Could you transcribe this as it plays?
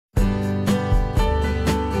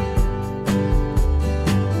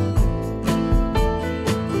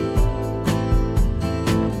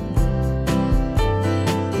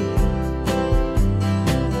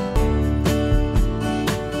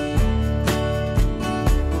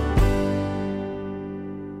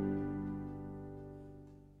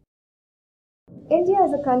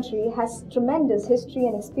country has tremendous history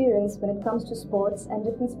and experience when it comes to sports and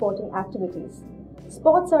different sporting activities.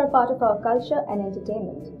 Sports are a part of our culture and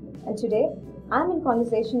entertainment. And today, I'm in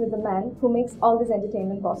conversation with the man who makes all this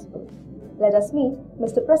entertainment possible. Let us meet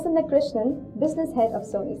Mr. Prasana Krishnan, Business Head of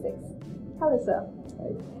Sony Six. Hello, sir.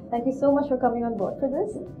 Hi. Thank you so much for coming on board for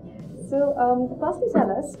this. So, firstly, tell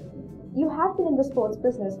us, you have been in the sports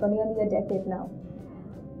business for nearly a decade now.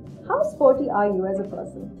 How sporty are you as a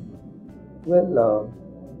person? Well,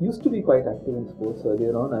 used to be quite active in sports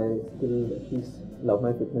earlier on. I still at least love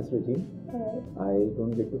my fitness regime. Alright. I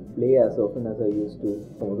don't get to play as often as I used to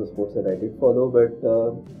some of the sports that I did follow, but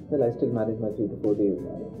well, I still manage my 3 to 4 days,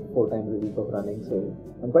 4 times a week of running, so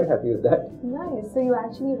I'm quite happy with that. Nice. So you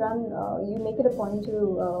actually run, you make it a point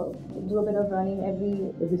to do a bit of running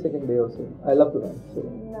Every second day or so. I love to run, so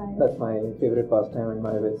Nice. that's my favorite pastime and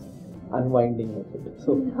my best unwinding method.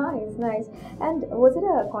 So Nice. And was it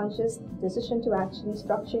a conscious decision to actually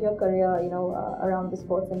structure your career, around the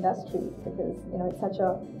sports industry? Because, it's such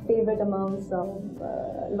a favorite amongst a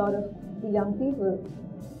lot of the young people.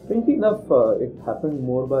 strangely enough, it happened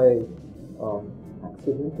more by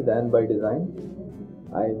accident than by design.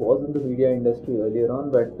 I was in the media industry earlier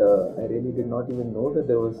on, but I really did not even know that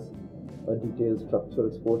there was a detailed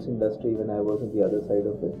structured sports industry when I was on the other side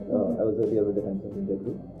of it. I was earlier with the Times of India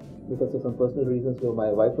group. Because of some personal reasons, so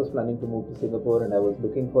my wife was planning to move to Singapore and I was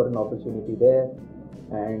looking for an opportunity there,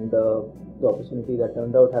 and the opportunity that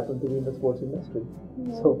turned out happened to be in the sports industry.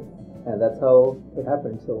 Yeah. So, and that's how it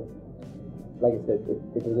happened. So, like I said,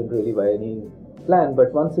 it wasn't really by any plan,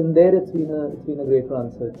 but once in there, it's been a great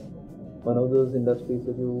run. So it's one of those industries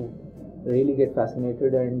that you really get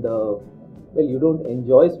fascinated, and well, you don't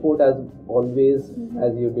enjoy sport as always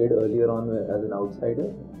as you did earlier on as an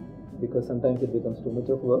outsider, because sometimes it becomes too much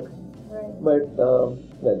of work. Right. But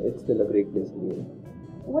well, it's still a great place to be in.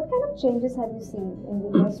 What kind of changes have you seen in the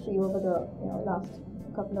industry over the last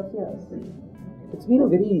couple of years? It's been a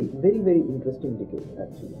very, very, very interesting decade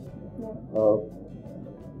actually. Yeah.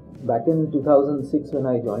 Back in 2006 when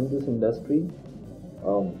I joined this industry,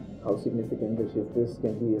 how significant the shift is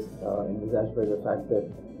can be envisaged by the fact that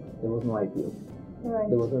there was no IPL, Right.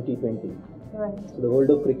 there was no T20. Right. So the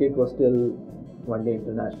world of cricket was still one-day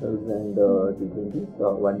internationals and T20s,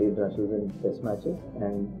 one-day internationals and test matches,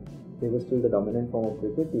 and they were still the dominant form of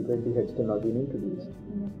cricket. T20 had still not been introduced.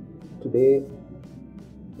 Today,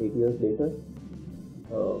 8 years later,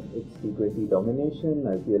 it's T20 domination.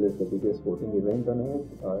 IPL is the biggest sporting event on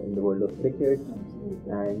earth in the world of cricket,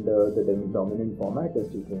 and the dominant format is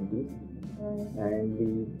T20s. Right. And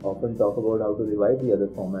we often talk about how to revive the other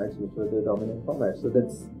formats, which were the dominant formats. So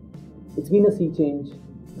it's been a sea change.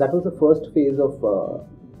 That was the first phase of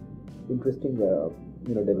interesting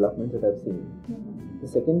developments that I've seen. The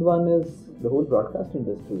second one is the whole broadcast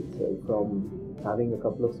industry itself, from having a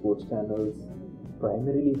couple of sports channels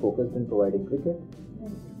primarily focused on providing cricket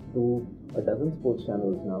to a dozen sports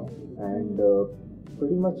channels now, and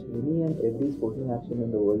pretty much any and every sporting action in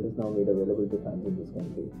the world is now made available to fans in this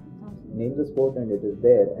country. Name the sport and it is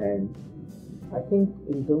there. And I think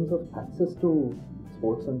in terms of access to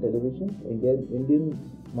sports on television, Indian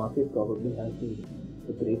market probably has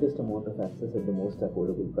the greatest amount of access at the most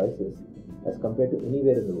affordable prices as compared to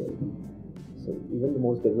anywhere in the world. So even the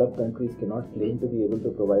most developed countries cannot claim to be able to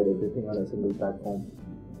provide everything on a single platform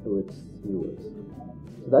to its viewers.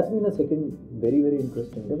 So that's been a second very, very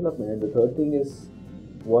interesting development. And the third thing is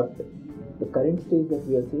what the current stage that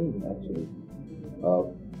we are seeing actually.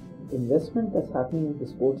 Investment that's happening into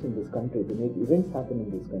sports in this country to make events happen in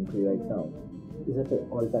this country right now is at an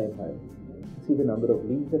all-time high. See the number of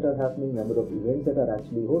leagues that are happening, number of events that are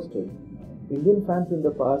actually hosted. Indian fans in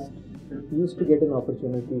the past used to get an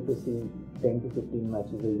opportunity to see 10 to 15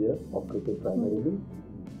 matches a year of cricket primarily.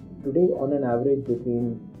 Today, on an average,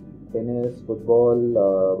 between tennis,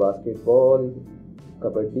 football, basketball,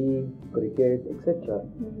 kabaddi, cricket, etc.,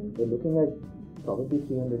 we're looking at probably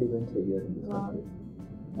 300 events a year in this country.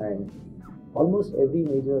 And almost every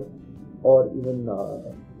major or even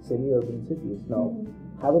semi-urban cities now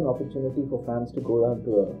have an opportunity for fans to go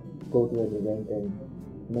to an event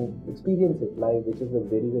and experience it live, which is a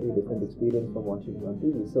very, very different experience from watching it on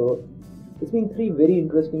TV. So it's been 3 very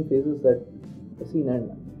interesting phases that I've seen, and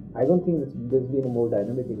I don't think there's been a more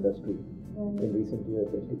dynamic industry in recent years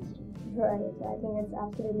at least. Right, I think it's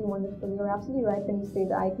absolutely wonderful. You're absolutely right when you say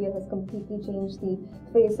the IPL has completely changed the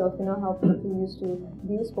face of how people used to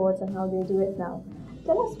view sports and how they do it now.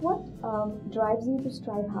 Tell us what drives you to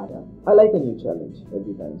strive harder. I like a new challenge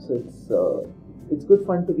every time, so it's good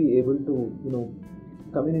fun to be able to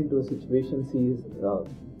coming into a situation, sees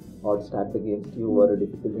odds stacked against you or a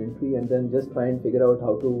difficult entry, and then just try and figure out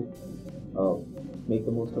how to make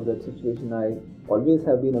the most of that situation. I always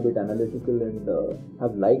have been a bit analytical and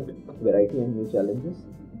have liked variety and new challenges.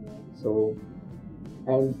 So,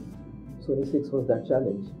 and Sony Six was that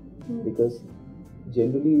challenge because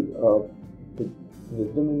generally the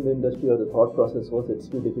wisdom in the industry or the thought process was it's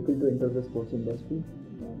too difficult to enter the sports industry.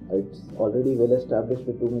 It's already well established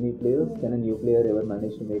with too many players. Can a new player ever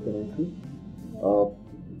manage to make an entry?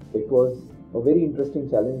 It was a very interesting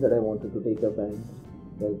challenge that I wanted to take up, and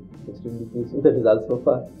well, extremely pleased with the results so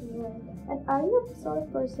far. Yeah. And are you the sort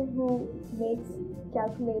of person who makes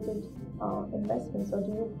calculated investments, or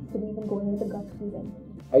do you believe in going with a gut feeling?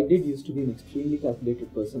 I did used to be an extremely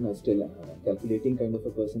calculated person. I still am a calculating kind of a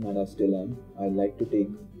person, and I still am. I like to take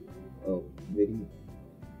a very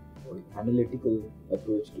analytical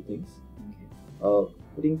approach to things.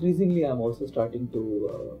 But increasingly, I'm also starting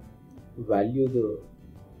to value the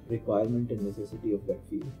requirement and necessity of that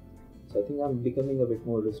field. So I think I'm becoming a bit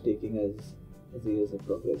more risk-taking as the years have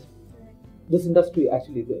progressed. This industry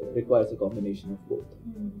actually requires a combination of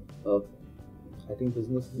both. I think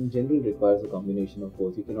business in general requires a combination of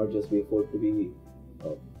both. You cannot just be afford to be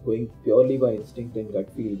going purely by instinct and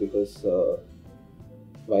gut feel, because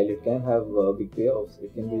while it can have big payoffs,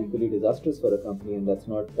 it can be equally disastrous for a company, and that's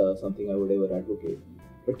not something I would ever advocate.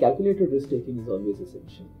 But calculated risk-taking is always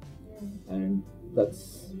essential, and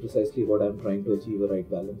that's precisely what I'm trying to achieve, a right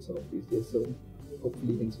balance of these days. So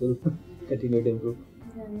hopefully things will continue to improve.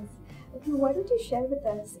 Nice. Okay, why don't you share with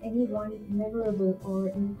us any one memorable or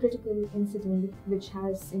any critical incident which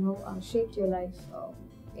has, shaped your life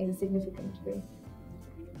in a significant way?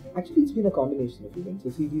 Actually, it's been a combination of events,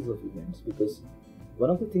 a series of events, because one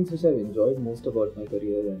of the things which I've enjoyed most about my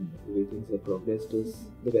career and the way things have progressed is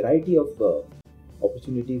the variety of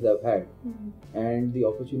opportunities I've had and the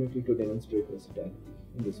opportunity to demonstrate versatility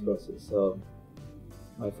in this process.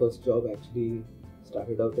 My first job actually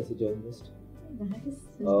started out as a journalist.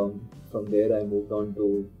 Nice. From there, I moved on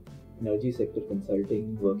to energy sector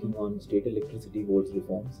consulting, working on state electricity boards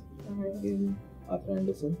reforms in Arthur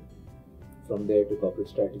Andersen. From there to corporate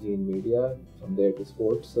strategy in media. From there to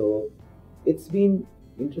sports. So it's been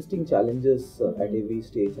interesting challenges at every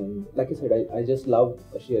stage. And like I said, I just love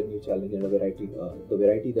a sheer new challenge and a variety, the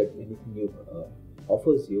variety that anything new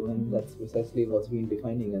offers you, and that's precisely what's been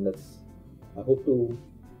defining. And that's, I hope to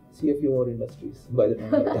see a few more industries by the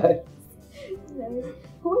time I retire. Nice.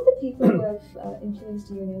 Who are the people who have influenced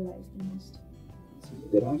you in your life the most?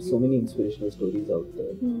 There are so many inspirational stories out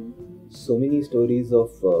there. So many stories of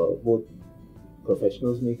both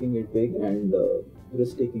professionals making it big and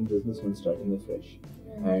risk-taking businessmen starting afresh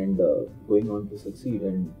and going on to succeed.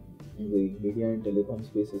 And the media and telecom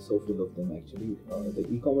space is so full of them actually. The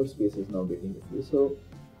e-commerce space is now getting a few. So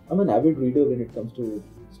I'm an avid reader when it comes to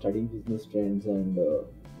studying business trends and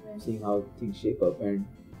seeing how things shape up and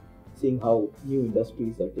seeing how new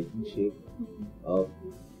industries are taking shape.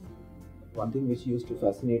 One thing which used to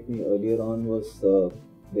fascinate me earlier on was the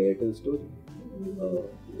Airtel story.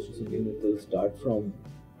 Mr. Sunil Mittal start from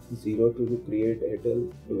zero to create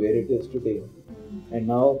Airtel to where it is today. And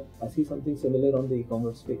now I see something similar on the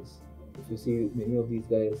e-commerce space. If you see many of these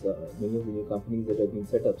guys, many of the new companies that have been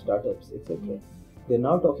set up, startups, etc., they're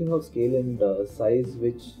now talking of scale and size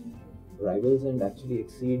which rivals and actually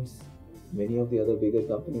exceeds many of the other bigger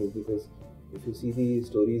companies, because if you see the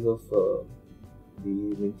stories of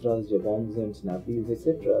the Mintras, Jabongs and Snapdeals,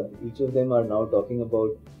 etc., each of them are now talking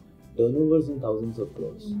about turnovers in thousands of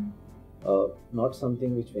crores. Not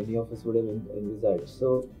something which many of us would have envisaged.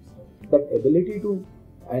 So that ability to,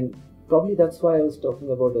 and probably that's why I was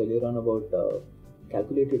talking about earlier on about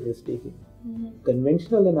calculated risk taking.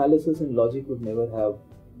 Conventional analysis and logic would never have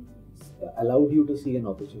allowed you to see an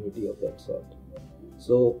opportunity of that sort.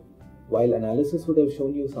 So while analysis would have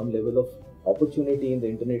shown you some level of opportunity in the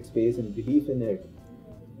internet space and belief in it,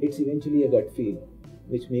 it's eventually a gut feel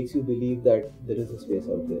which makes you believe that there is a space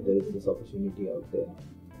out there, there is this opportunity out there.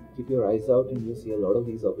 Keep your eyes out and you see a lot of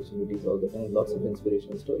these opportunities all the time, lots of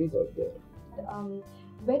inspirational stories out there.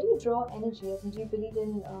 Where do you draw energy? Do you believe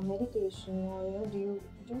in meditation, or do you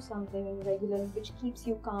do something regular which keeps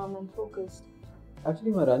you calm and focused?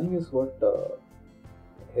 Actually, my running is what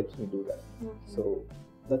helps me do that. So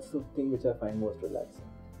that's the thing which I find most relaxing.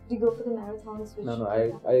 Do you go for the marathons? No,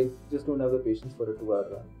 I just don't have the patience for a 2-hour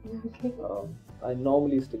run. Okay. I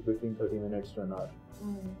normally stick between 30 minutes to an hour.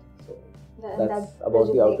 So that's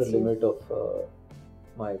about the outer limit of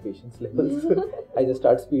my patience levels. I just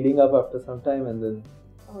start speeding up after some time and then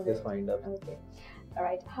just wind up. Okay.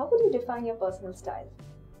 Alright. How would you define your personal style?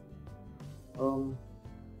 I'm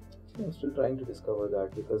still trying to discover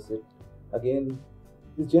that, because it, again,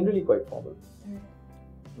 is generally quite formal.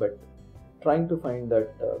 But trying to find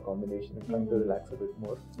that combination and trying to relax a bit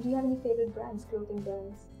more. Do you have any favorite brands, clothing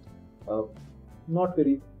brands? Not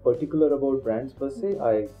very particular about brands per se.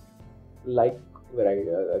 I like variety,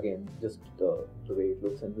 again, just the way it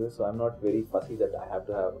looks and this. So I'm not very fussy that I have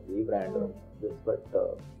to have a brand or this, but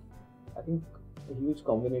I think a huge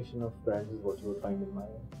combination of brands is what you would find in my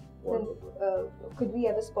wardrobe. Then, could we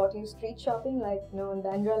ever spot you street shopping, like on the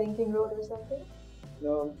Arial Linking Road or something?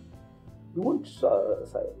 You won't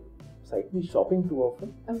sight me shopping too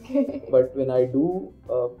often. Okay. But when I do,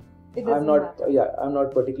 I'm not. Matter. Yeah, I'm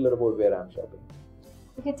not particular about where I'm shopping.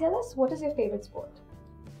 Okay, tell us, what is your favorite sport?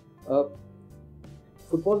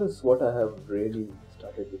 Football is what I have really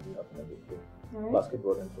started picking up in a big way. Right.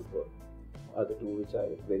 Basketball and football are the two which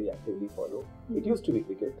I very actively follow. It used to be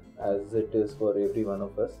cricket, as it is for every one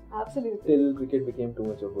of us. Absolutely. Till cricket became too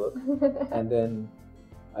much of work, and then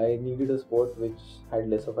I needed a sport which had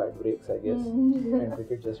less of ad breaks, I guess, and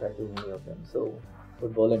cricket just had too many of them. So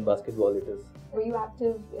football and basketball it is. Were you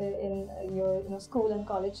active in your school and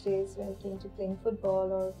college days when it came to playing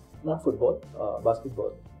football or? Not football,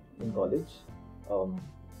 basketball in college.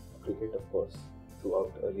 Cricket, of course,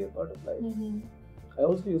 throughout the earlier part of life. I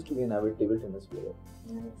also used to be an avid table tennis player.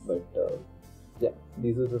 Nice. But yeah,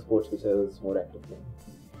 these are the sports which I was more active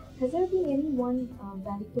in. Has there been any one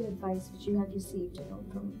valuable advice which you have received,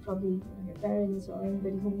 from probably your parents or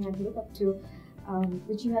anybody whom you have looked up to,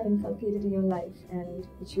 which you have inculcated in your life and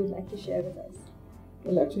which you would like to share with us?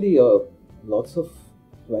 Well, actually, lots of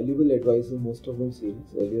valuable advice, most of them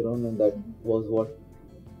serious earlier on, and that was what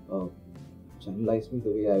channelized me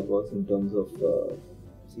the way I was in terms of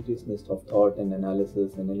seriousness of thought and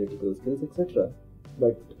analysis, analytical skills, etc.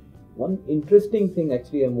 But one interesting thing,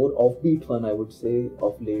 actually a more offbeat one I would say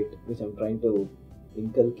of late, which I'm trying to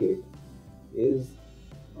inculcate, is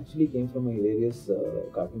actually came from a hilarious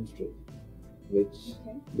cartoon strip, which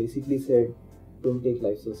basically said, don't take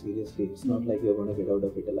life so seriously, it's not like you're going to get out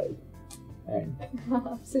of it alive. And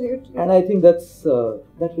absolutely. And I think that's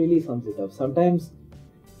that really sums it up. Sometimes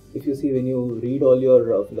if you see, when you read all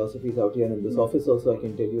your philosophies out here in this office also, I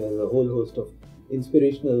can tell you, has a whole host of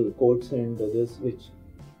inspirational quotes and this which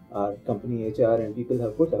our company HR and people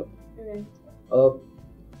have put up. Right.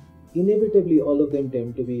 Inevitably all of them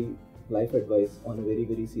tend to be life advice on a very,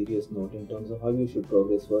 very serious note in terms of how you should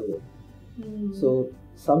progress further. So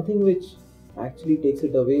something which actually takes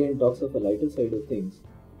it away and talks of a lighter side of things,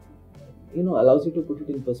 allows you to put it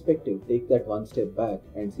in perspective, take that one step back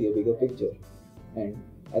and see a bigger picture. And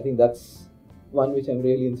I think that's one which I'm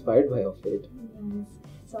really inspired by of late. Nice.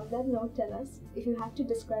 So on that note, tell us, if you had to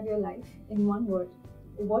describe your life in one word,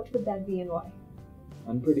 what would that be and why?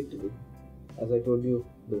 Unpredictable. As I told you,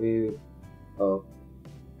 the way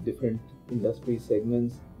different industry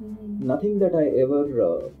segments, nothing that I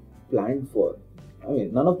ever planned for. I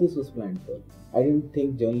mean, none of this was planned for. I didn't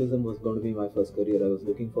think journalism was going to be my first career. I was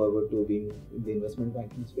looking forward to being in the investment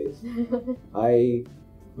banking space.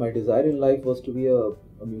 My desire in life was to be a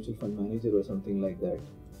mutual fund manager or something like that.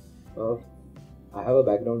 I have a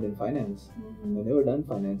background in finance. I've never done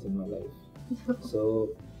finance in my life. So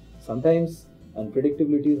sometimes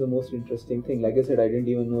unpredictability is the most interesting thing. Like I said, I didn't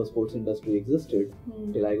even know sports industry existed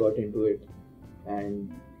till I got into it.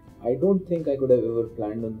 And I don't think I could have ever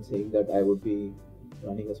planned on saying that I would be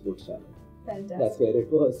running a sports channel. Fantastic. That's where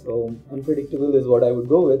it was. So unpredictable is what I would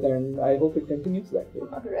go with, and I hope it continues that way.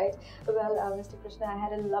 All right. Well, Mr. Krishna, I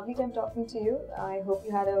had a lovely time talking to you. I hope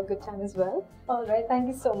you had a good time as well. All right. Thank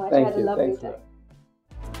you so much. Thank I had you. a lovely Thanks time.